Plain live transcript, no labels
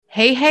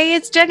Hey,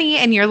 it's Jenny,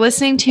 and you're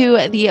listening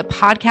to the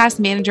Podcast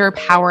Manager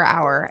Power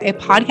Hour, a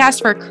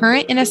podcast for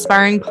current and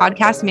aspiring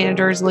podcast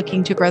managers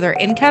looking to grow their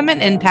income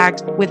and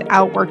impact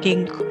without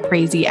working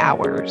crazy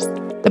hours.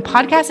 The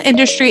podcast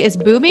industry is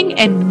booming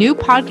and new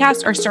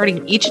podcasts are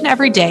starting each and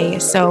every day,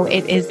 so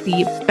it is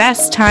the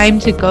best time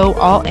to go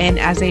all in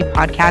as a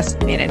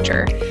podcast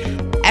manager.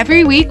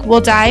 Every week,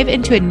 we'll dive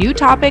into a new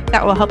topic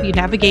that will help you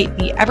navigate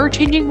the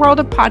ever-changing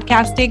world of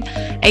podcasting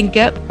and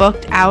get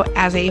booked out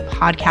as a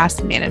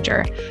podcast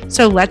manager.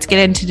 So let's get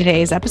into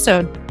today's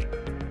episode.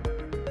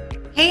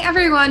 Hey,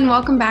 everyone.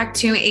 Welcome back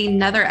to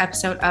another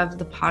episode of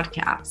the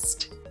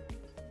podcast.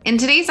 In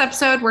today's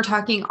episode, we're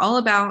talking all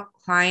about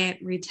client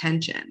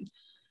retention.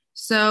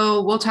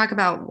 So we'll talk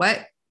about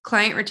what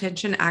client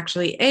retention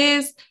actually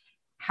is,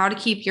 how to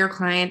keep your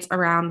clients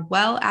around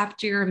well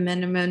after your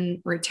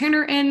minimum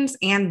retainer ends,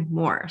 and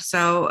more.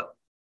 So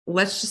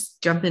let's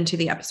just jump into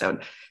the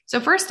episode.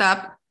 So first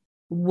up,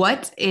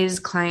 what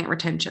is client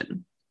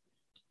retention?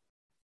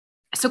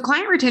 So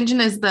client retention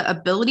is the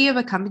ability of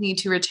a company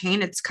to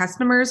retain its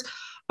customers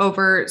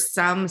over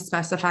some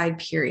specified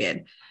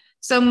period.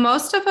 So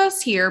most of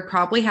us here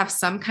probably have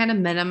some kind of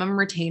minimum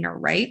retainer,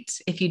 right?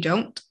 If you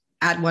don't,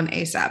 add one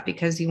ASAP,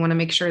 because you want to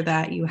make sure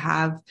that you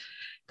have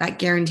that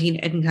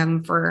guaranteed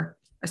income for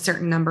a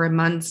certain number of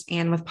months.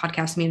 And with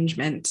podcast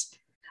management,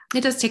 it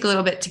does take a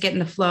little bit to get in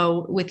the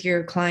flow with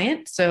your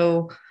client.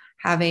 So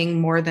having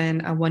more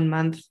than a 1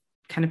 month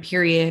kind of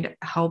period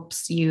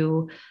helps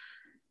you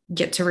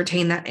get to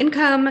retain that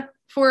income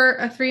for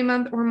a 3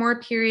 month or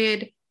more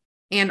period,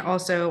 and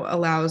also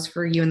allows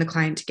for you and the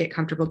client to get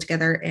comfortable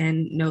together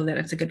and know that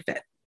it's a good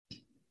fit.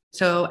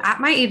 So at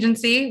my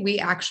agency, we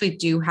actually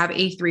do have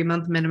a 3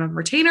 month minimum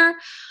retainer,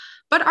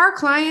 but our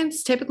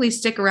clients typically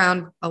stick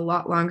around a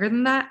lot longer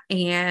than that.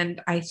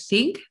 And I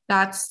think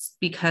that's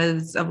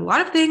because of a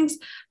lot of things,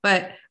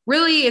 but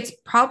really it's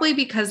probably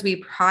because we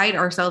pride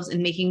ourselves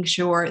in making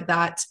sure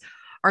that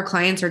our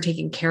clients are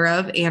taken care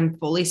of and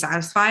fully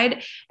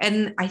satisfied.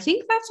 And I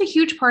think that's a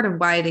huge part of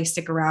why they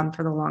stick around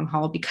for the long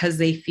haul, because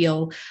they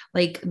feel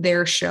like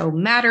their show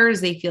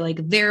matters. They feel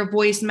like their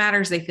voice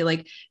matters. They feel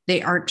like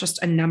they aren't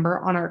just a number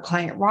on our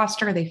client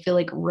roster. They feel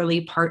like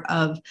really part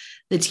of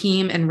the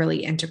team and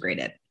really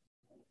integrated.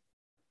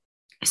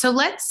 So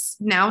let's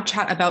now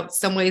chat about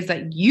some ways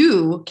that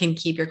you can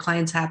keep your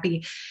clients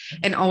happy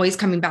and always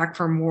coming back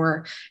for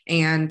more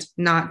and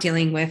not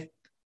dealing with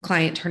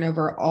client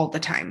turnover all the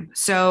time.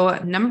 So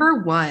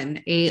number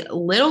one, a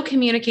little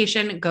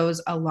communication goes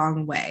a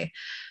long way.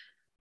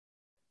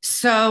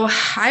 So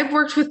I've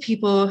worked with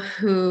people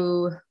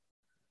who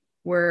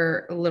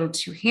were a little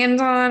too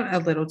hands-on, a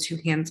little too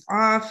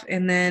hands-off,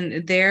 and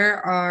then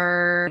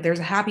there's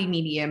a happy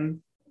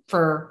medium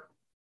for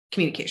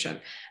communication.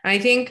 And I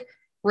think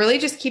really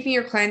just keeping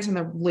your clients in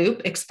the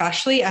loop,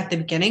 especially at the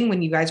beginning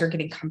when you guys are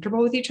getting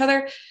comfortable with each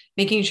other,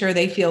 making sure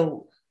they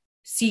feel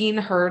seen,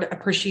 heard,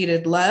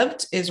 appreciated,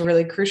 loved is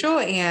really crucial,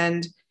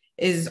 and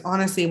is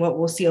honestly what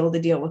will seal the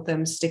deal with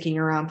them sticking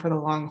around for the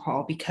long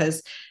haul,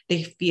 because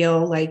they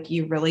feel like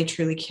you really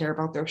truly care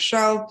about their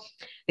show.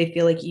 They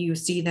feel like you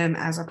see them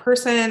as a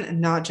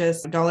person, not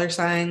just dollar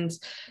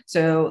signs.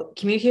 So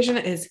communication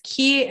is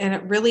key, and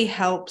it really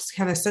helps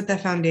kind of set the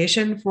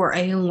foundation for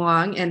a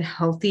long and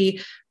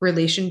healthy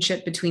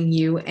relationship between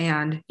you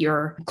and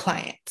your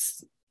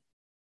clients.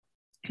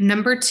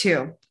 Number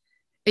two,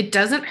 it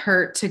doesn't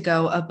hurt to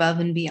go above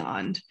and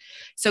beyond.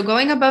 So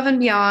going above and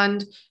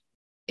beyond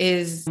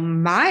is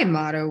my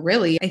motto,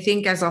 really. I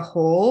think as a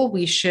whole,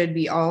 we should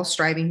be all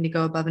striving to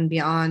go above and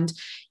beyond.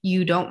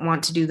 You don't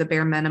want to do the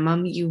bare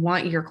minimum. You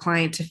want your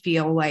client to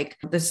feel like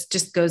this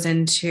just goes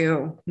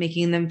into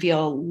making them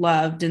feel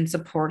loved and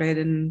supported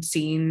and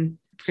seen,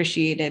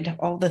 appreciated,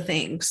 all the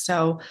things.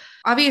 So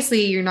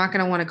obviously you're not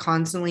going to want to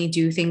constantly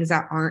do things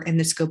that aren't in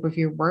the scope of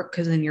your work,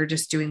 because then you're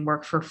just doing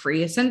work for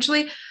free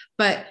essentially.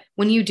 But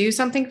when you do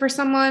something for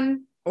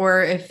someone,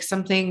 or if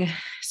something,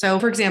 so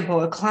for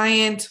example, a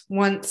client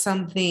wants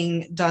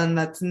something done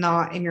that's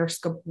not in your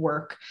scope of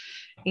work.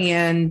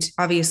 And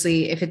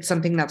obviously, if it's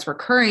something that's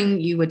recurring,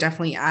 you would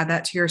definitely add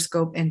that to your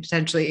scope and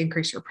potentially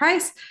increase your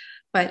price.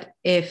 But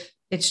if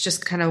it's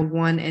just kind of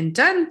one and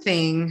done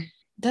thing,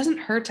 it doesn't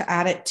hurt to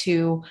add it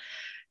to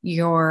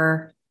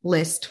your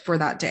list for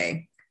that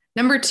day.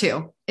 Number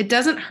two, it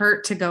doesn't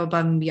hurt to go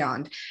above and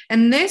beyond.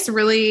 And this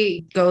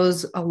really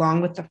goes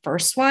along with the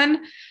first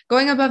one.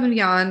 Going above and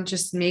beyond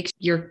just makes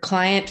your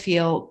client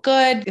feel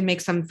good. It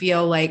makes them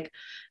feel like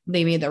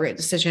they made the right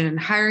decision in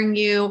hiring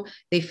you.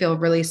 They feel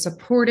really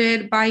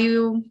supported by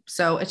you.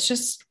 So it's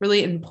just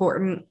really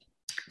important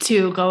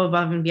to go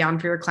above and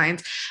beyond for your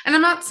clients. And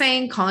I'm not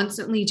saying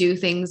constantly do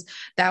things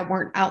that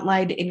weren't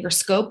outlined in your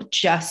scope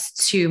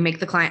just to make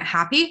the client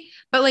happy,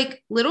 but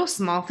like little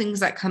small things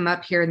that come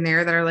up here and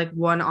there that are like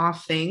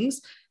one-off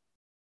things.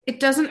 It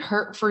doesn't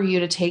hurt for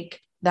you to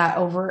take that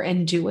over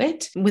and do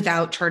it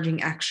without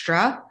charging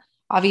extra.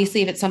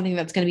 Obviously, if it's something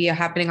that's going to be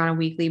happening on a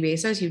weekly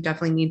basis, you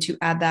definitely need to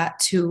add that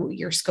to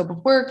your scope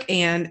of work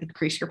and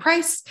increase your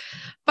price.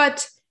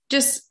 But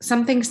just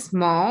something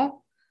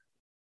small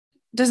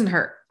doesn't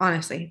hurt.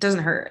 Honestly, it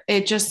doesn't hurt.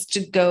 It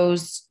just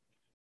goes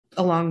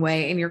a long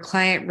way, and your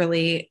client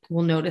really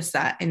will notice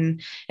that.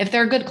 And if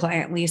they're a good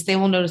client, at least they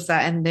will notice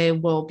that, and they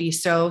will be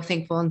so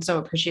thankful and so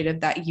appreciative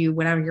that you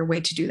went out of your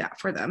way to do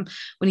that for them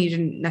when you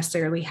didn't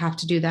necessarily have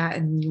to do that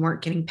and you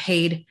weren't getting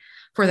paid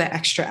for that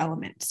extra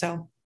element.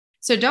 So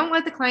don't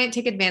let the client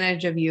take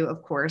advantage of you,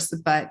 of course,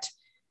 but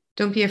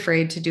don't be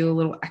afraid to do a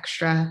little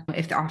extra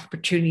if the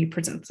opportunity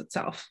presents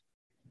itself.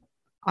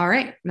 All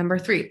right, number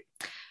 3.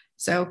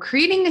 So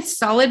creating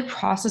solid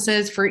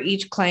processes for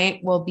each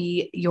client will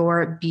be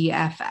your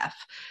BFF.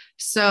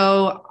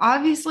 So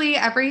obviously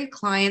every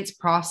client's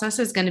process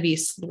is going to be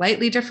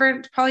slightly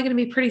different, probably going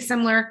to be pretty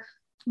similar,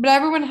 but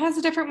everyone has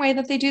a different way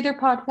that they do their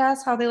podcast,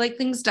 how they like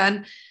things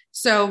done.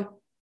 So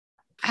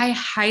I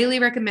highly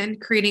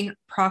recommend creating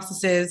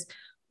processes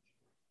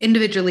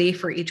individually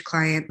for each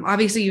client.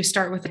 Obviously you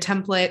start with a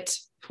template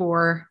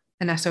for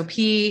an SOP,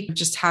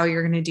 just how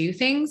you're going to do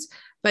things.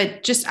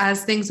 But just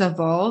as things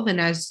evolve and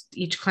as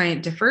each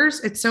client differs,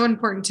 it's so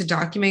important to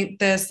document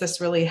this. This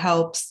really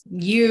helps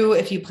you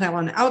if you plan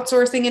on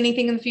outsourcing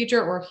anything in the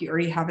future, or if you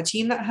already have a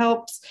team that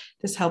helps.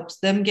 This helps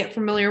them get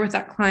familiar with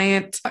that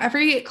client.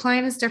 Every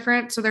client is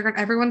different, so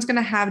everyone's going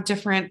to have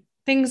different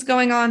things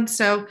going on.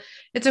 So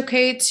it's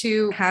okay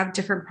to have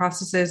different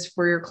processes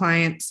for your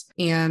clients,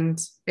 and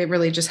it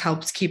really just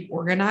helps keep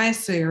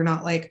organized. So you're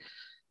not like,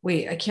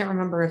 wait, I can't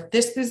remember if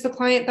this is the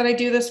client that I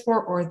do this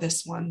for or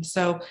this one.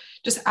 So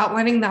just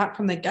outlining that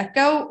from the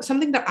get-go.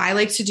 Something that I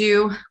like to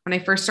do when I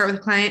first start with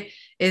a client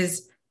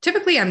is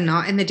typically I'm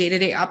not in the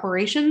day-to-day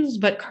operations,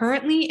 but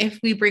currently if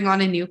we bring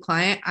on a new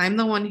client, I'm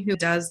the one who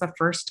does the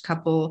first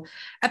couple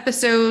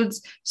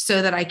episodes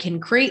so that I can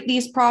create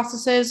these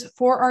processes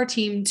for our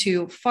team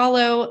to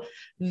follow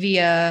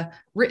via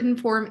written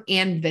form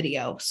and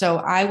video. So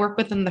I work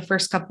with them the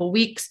first couple of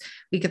weeks.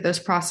 We get those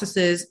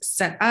processes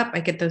set up. I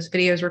get those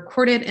videos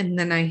recorded, and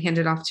then I hand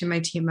it off to my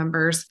team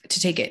members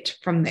to take it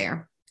from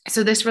there.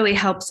 So this really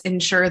helps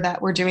ensure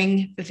that we're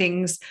doing the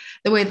things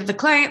the way that the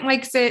client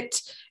likes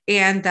it,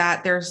 and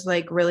that there's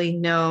like really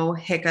no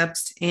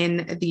hiccups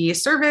in the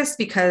service,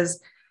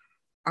 because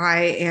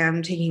I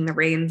am taking the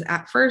reins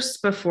at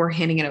first before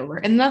handing it over.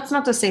 And that's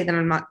not to say that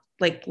I'm not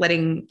like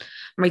letting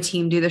my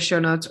team do the show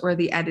notes or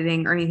the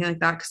editing or anything like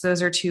that, because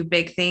those are two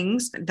big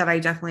things that I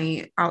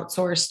definitely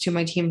outsource to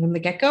my team from the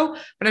get-go.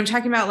 But I'm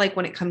talking about like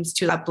when it comes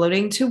to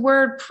uploading to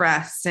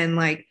WordPress and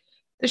like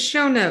the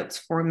show notes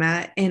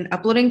format and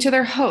uploading to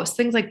their host,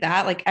 things like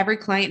that. Like every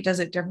client does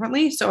it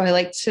differently. So I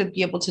like to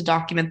be able to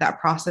document that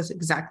process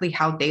exactly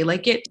how they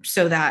like it,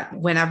 so that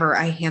whenever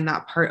I hand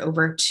that part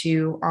over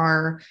to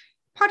our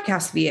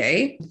podcast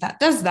VA that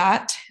does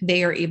that,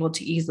 they are able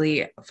to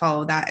easily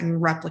follow that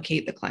and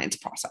replicate the client's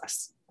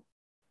process.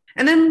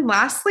 And then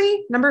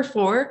lastly, number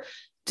 4,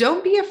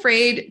 don't be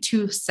afraid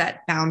to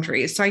set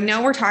boundaries. So I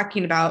know we're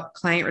talking about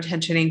client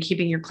retention and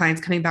keeping your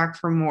clients coming back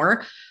for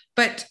more,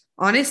 but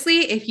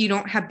honestly, if you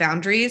don't have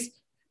boundaries,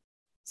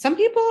 some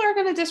people are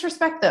going to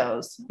disrespect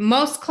those.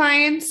 Most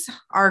clients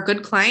are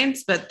good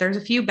clients, but there's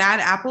a few bad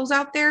apples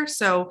out there.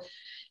 So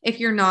if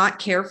you're not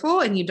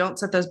careful and you don't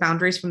set those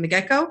boundaries from the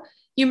get-go,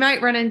 you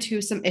might run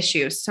into some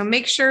issues. So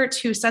make sure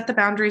to set the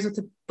boundaries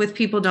with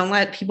people. Don't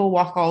let people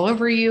walk all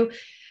over you.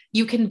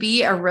 You can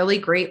be a really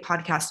great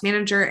podcast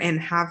manager and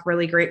have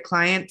really great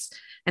clients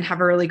and have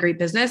a really great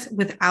business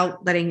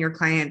without letting your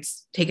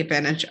clients take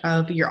advantage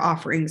of your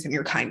offerings and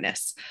your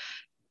kindness.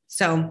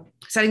 So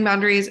setting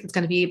boundaries, it's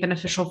going to be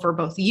beneficial for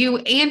both you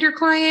and your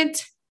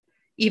client,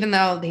 even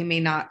though they may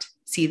not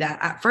see that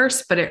at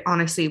first, but it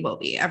honestly will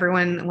be.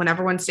 When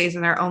everyone stays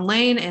in their own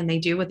lane and they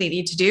do what they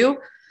need to do,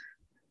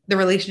 the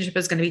relationship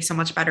is going to be so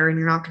much better and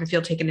you're not going to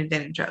feel taken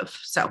advantage of.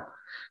 So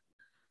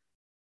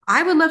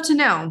I would love to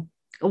know,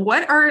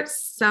 what are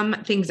some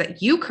things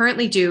that you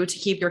currently do to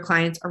keep your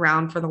clients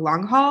around for the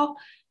long haul?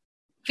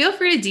 Feel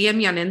free to DM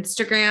me on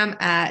Instagram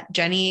at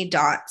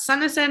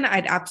jenny.sunnison.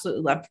 I'd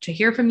absolutely love to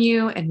hear from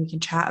you, and we can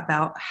chat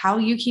about how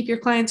you keep your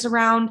clients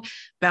around,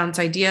 bounce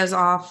ideas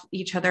off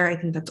each other. I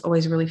think that's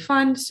always really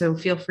fun. So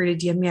feel free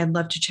to DM me. I'd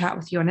love to chat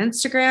with you on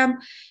Instagram.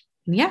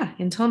 And yeah,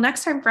 until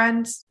next time,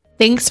 friends.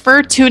 Thanks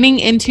for tuning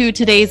into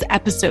today's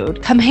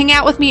episode. Come hang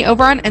out with me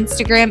over on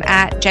Instagram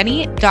at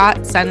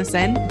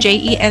jenny.sunnison,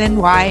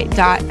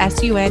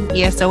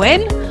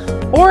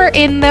 jenny.suneson, or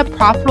in the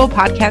Profitable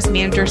Podcast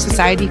Manager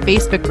Society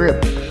Facebook group.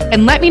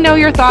 And let me know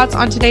your thoughts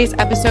on today's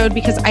episode,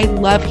 because I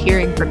love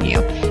hearing from you.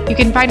 You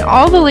can find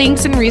all the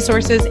links and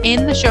resources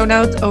in the show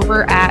notes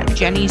over at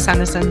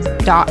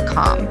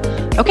jennysunnison.com.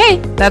 Okay,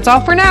 that's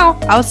all for now.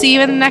 I'll see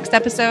you in the next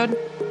episode.